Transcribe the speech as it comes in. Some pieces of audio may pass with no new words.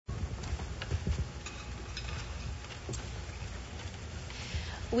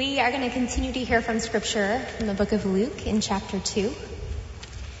We are going to continue to hear from Scripture from the book of Luke in chapter 2.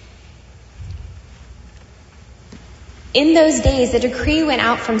 In those days, a decree went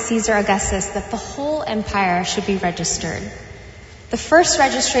out from Caesar Augustus that the whole empire should be registered. The first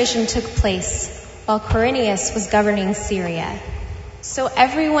registration took place while Quirinius was governing Syria. So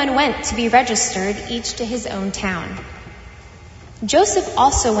everyone went to be registered, each to his own town. Joseph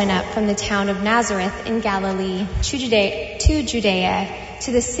also went up from the town of Nazareth in Galilee to Judea,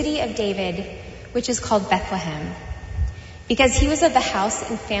 to the city of David, which is called Bethlehem, because he was of the house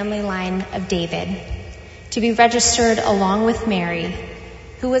and family line of David, to be registered along with Mary,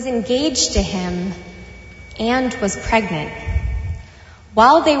 who was engaged to him and was pregnant.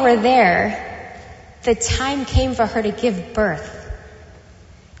 While they were there, the time came for her to give birth.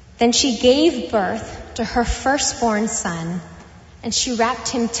 Then she gave birth to her firstborn son, and she wrapped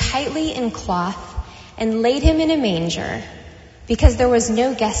him tightly in cloth and laid him in a manger, because there was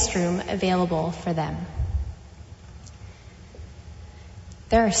no guest room available for them.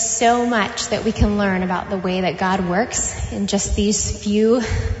 There is so much that we can learn about the way that God works in just these few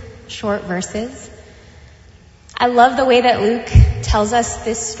short verses. I love the way that Luke tells us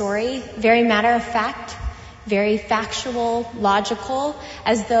this story, very matter of fact, very factual, logical,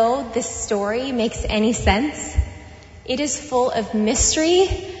 as though this story makes any sense. It is full of mystery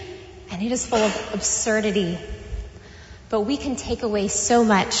and it is full of absurdity. But we can take away so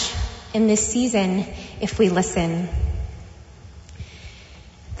much in this season if we listen.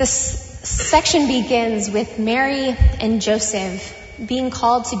 This section begins with Mary and Joseph being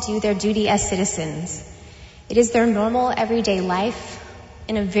called to do their duty as citizens. It is their normal everyday life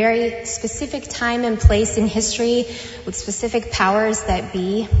in a very specific time and place in history with specific powers that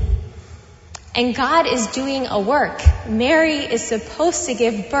be. And God is doing a work. Mary is supposed to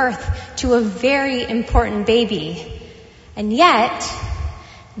give birth to a very important baby. And yet,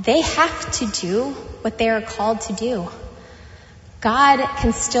 they have to do what they are called to do. God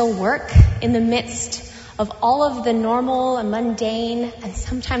can still work in the midst of all of the normal and mundane and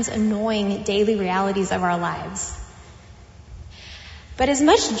sometimes annoying daily realities of our lives. But as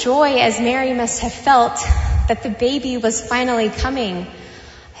much joy as Mary must have felt that the baby was finally coming,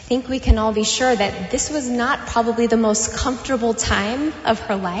 I think we can all be sure that this was not probably the most comfortable time of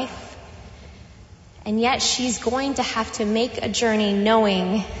her life. And yet she's going to have to make a journey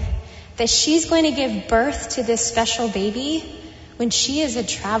knowing that she's going to give birth to this special baby when she is a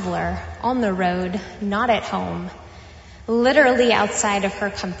traveler on the road, not at home, literally outside of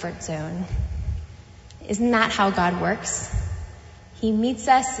her comfort zone. Isn't that how God works? He meets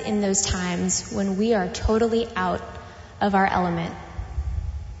us in those times when we are totally out of our element.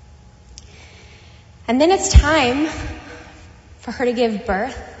 And then it's time for her to give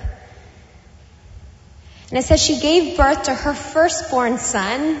birth. And it says she gave birth to her firstborn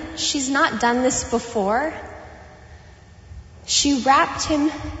son. She's not done this before. She wrapped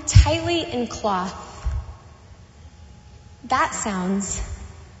him tightly in cloth. That sounds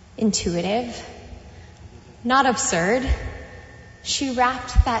intuitive, not absurd. She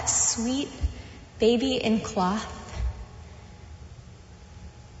wrapped that sweet baby in cloth.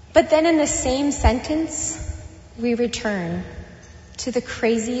 But then in the same sentence, we return to the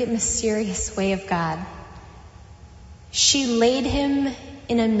crazy, mysterious way of God. She laid him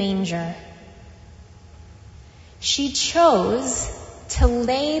in a manger. She chose to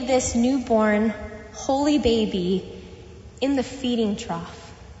lay this newborn, holy baby in the feeding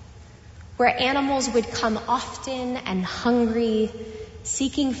trough, where animals would come often and hungry,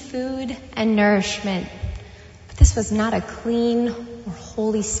 seeking food and nourishment. But this was not a clean or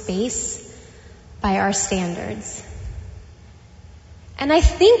holy space by our standards. And I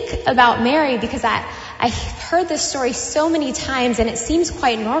think about Mary because I've heard this story so many times and it seems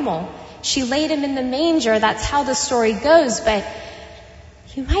quite normal. She laid him in the manger, that's how the story goes, but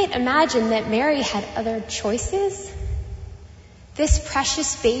you might imagine that Mary had other choices. This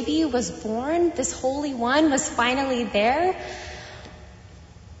precious baby was born, this holy one was finally there.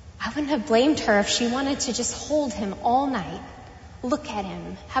 I wouldn't have blamed her if she wanted to just hold him all night, look at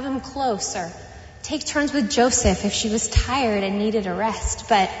him, have him close, or take turns with Joseph if she was tired and needed a rest.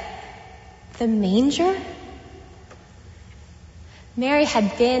 But the manger? Mary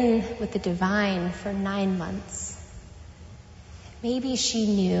had been with the divine for 9 months. Maybe she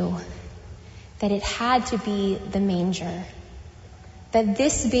knew that it had to be the manger, that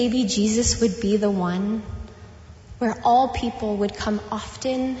this baby Jesus would be the one where all people would come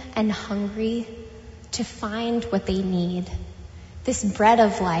often and hungry to find what they need, this bread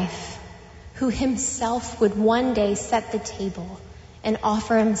of life, who himself would one day set the table and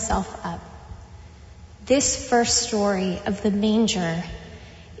offer himself up. This first story of the manger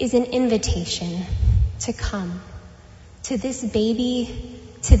is an invitation to come to this baby,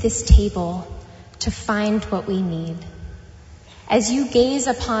 to this table, to find what we need. As you gaze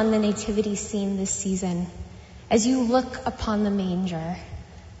upon the nativity scene this season, as you look upon the manger,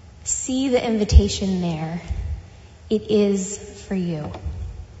 see the invitation there. It is for you.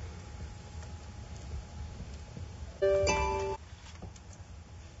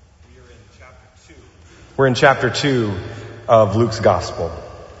 We're in chapter 2 of Luke's Gospel,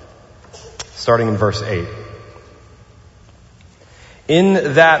 starting in verse 8.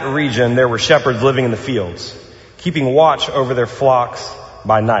 In that region, there were shepherds living in the fields, keeping watch over their flocks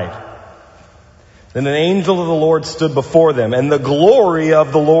by night. Then an angel of the Lord stood before them, and the glory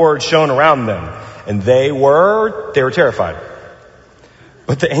of the Lord shone around them, and they were terrified.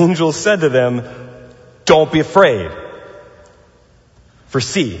 But the angel said to them, "Don't be afraid. For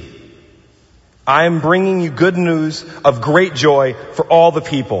see, I am bringing you good news of great joy for all the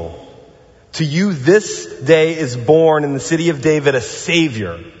people. To you this day is born in the city of David a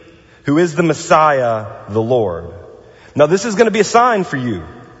Savior, who is the Messiah, the Lord. Now this is going to be a sign for you.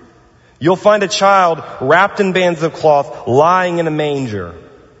 You'll find a child wrapped in bands of cloth lying in a manger."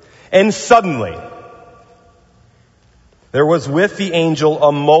 And suddenly there was with the angel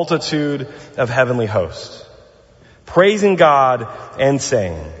a multitude of heavenly hosts, praising God and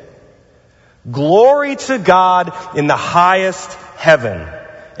saying, "Glory to God in the highest heaven,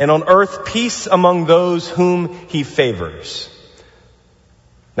 and on earth peace among those whom he favors."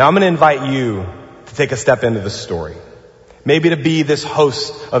 Now I'm going to invite you to take a step into the story. Maybe to be this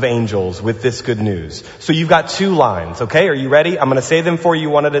host of angels with this good news. So you've got 2 lines, okay? Are you ready? I'm going to say them for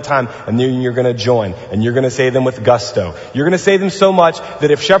you one at a time, and then you're going to join. And you're going to say them with gusto. You're going to say them so much that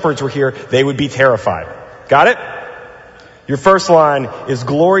if shepherds were here, they would be terrified. Got it? Your first line is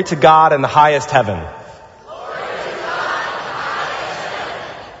 "Glory to God in the highest heaven." Glory to God in the highest heaven.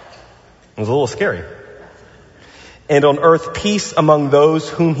 It was a little scary. "And on earth peace among those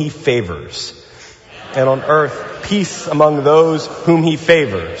whom he favors." And on earth peace among those whom he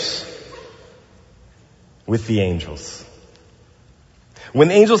favors with the angels. When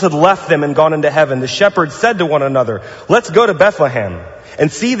the angels had left them and gone into heaven, the shepherds said to one another, "Let's go to Bethlehem and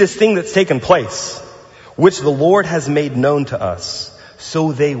see this thing that's taken place, which the Lord has made known to us."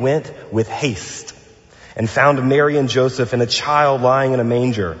 So they went with haste and found Mary and Joseph and a child lying in a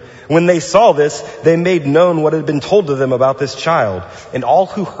manger. When they saw this, they made known what had been told to them about this child, and all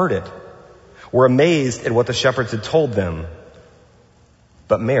who heard it were amazed at what the shepherds had told them.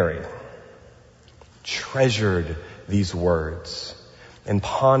 But Mary treasured these words and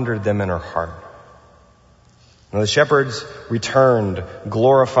pondered them in her heart. Now the shepherds returned,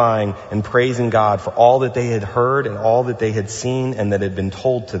 glorifying and praising God for all that they had heard and all that they had seen and that had been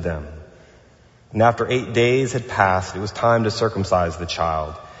told to them. And after 8 days had passed, it was time to circumcise the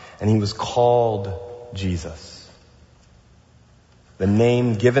child, and he was called Jesus, the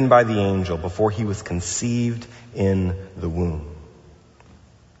name given by the angel before he was conceived in the womb.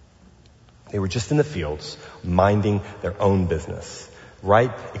 They were just in the fields, minding their own business,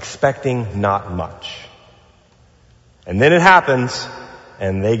 right? Expecting not much. And then it happens,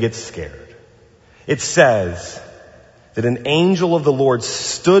 and they get scared. It says that an angel of the Lord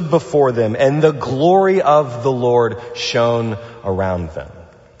stood before them, and the glory of the Lord shone around them.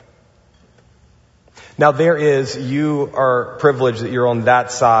 Now you are privileged that you're on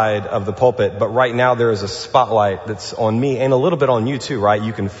that side of the pulpit, but right now there is a spotlight that's on me and a little bit on you too, right?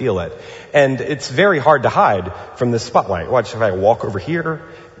 You can feel it. And it's very hard to hide from this spotlight. Watch, if I walk over here,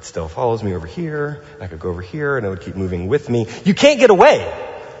 it still follows me over here. I could go over here and it would keep moving with me. You can't get away.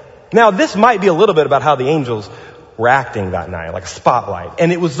 Now this might be a little bit about how the angels were acting that night, like a spotlight.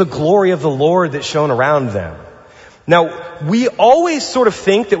 And it was the glory of the Lord that shone around them. Now, we always sort of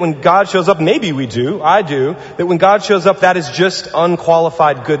think that when God shows up, maybe we do, I do, that when God shows up, that is just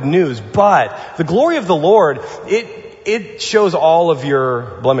unqualified good news. But the glory of the Lord, it shows all of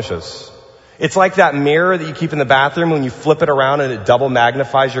your blemishes. It's like that mirror that you keep in the bathroom when you flip it around and it double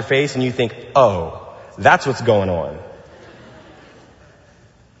magnifies your face and you think, oh, that's what's going on.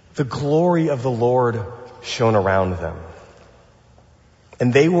 The glory of the Lord shone around them.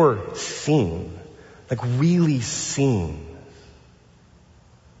 And they were seen. Like really seen.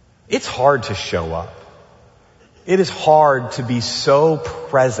 It's hard to show up. It is hard to be so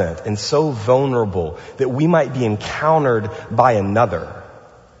present and so vulnerable that we might be encountered by another.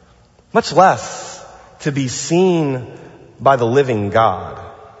 Much less to be seen by the living God.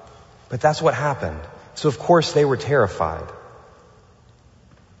 But that's what happened. So of course they were terrified.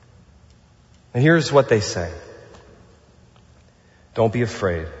 And here's what they say. Don't be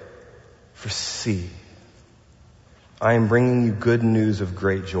afraid, for see, I am bringing you good news of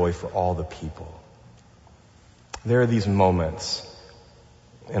great joy for all the people. There are these moments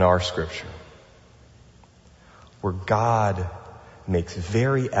in our scripture where God makes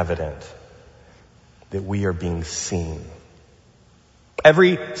very evident that we are being seen.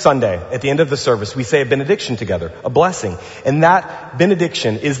 Every Sunday at the end of the service, we say a benediction together, a blessing. And that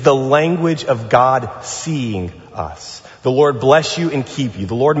benediction is the language of God seeing us. The Lord bless you and keep you.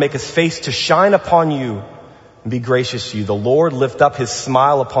 The Lord make his face to shine upon you and be gracious to you. The Lord lift up his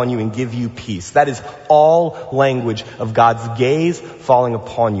smile upon you and give you peace. That is all language of God's gaze falling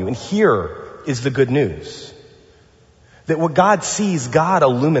upon you. And here is the good news. That what God sees, God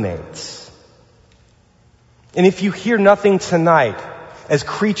illuminates. And if you hear nothing tonight, as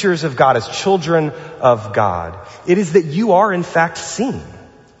creatures of God, as children of God, it is that you are in fact seen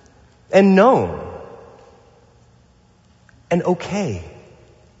and known and okay.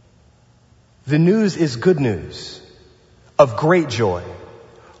 The news is good news of great joy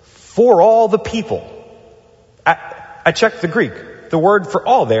for all the people. I checked the Greek. The word for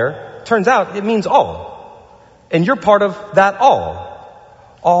all there, turns out it means all. And you're part of that all.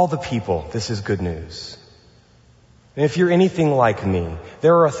 All the people, this is good news. And if you're anything like me,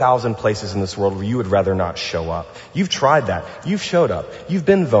 there are 1,000 places in this world where you would rather not show up. You've tried that. You've showed up. You've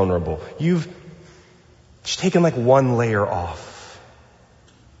been vulnerable. You've just taken like one layer off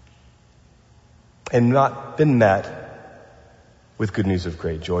and not been met with good news of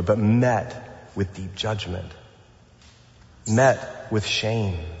great joy, but met with deep judgment, met with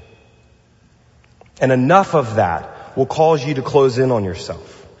shame. And enough of that will cause you to close in on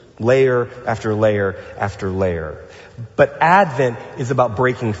yourself. Layer after layer after layer. But Advent is about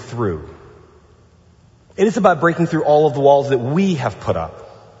breaking through. It is about breaking through all of the walls that we have put up.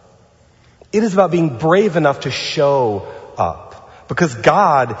 It is about being brave enough to show up. Because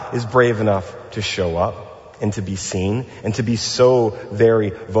God is brave enough to show up and to be seen and to be so very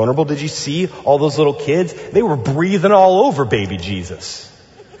vulnerable. Did you see all those little kids? They were breathing all over baby Jesus.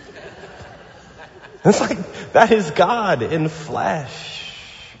 It's like, that is God in flesh.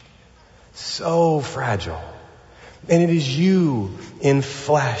 So fragile. And it is you in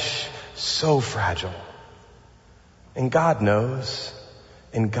flesh, so fragile. And God knows,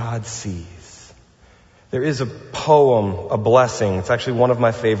 and God sees. There is a poem, a blessing. It's actually one of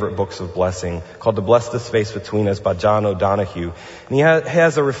my favorite books of blessing, called To Bless the Space Between Us by John O'Donohue. And he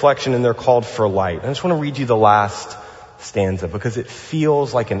has a reflection in there called For Light. I just want to read you the last stanza because it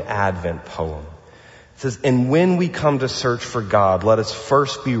feels like an Advent poem. It says, and when we come to search for God, let us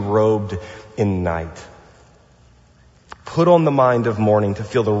first be robed in night. Put on the mind of morning to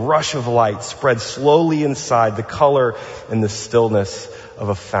feel the rush of light spread slowly inside, the color and the stillness of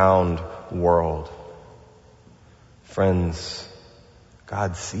a found world. Friends,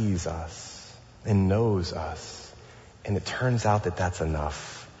 God sees us and knows us, and it turns out that that's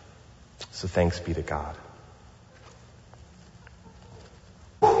enough. So thanks be to God.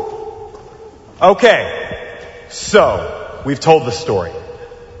 Okay, so we've told the story.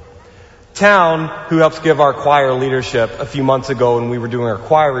 Town, who helps give our choir leadership a few months ago when we were doing our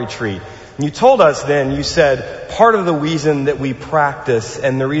choir retreat. And you told us then, you said, part of the reason that we practice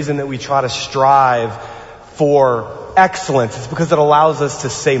and the reason that we try to strive for excellence is because it allows us to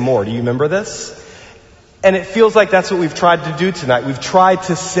say more. Do you remember this? And it feels like that's what we've tried to do tonight. We've tried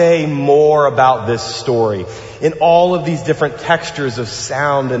to say more about this story in all of these different textures of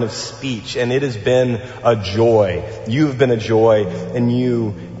sound and of speech. And it has been a joy. You've been a joy, and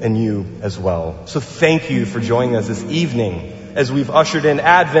you as well. So thank you for joining us this evening as we've ushered in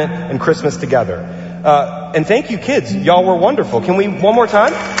Advent and Christmas together. And thank you, kids. Y'all were wonderful. Can we, one more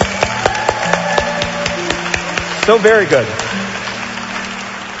time? So very good.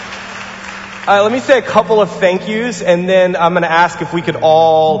 Let me say a couple of thank yous, and then I'm going to ask if we could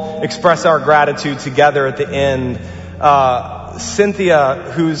all express our gratitude together at the end.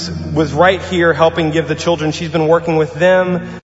 Cynthia, was right here helping give the children, she's been working with them.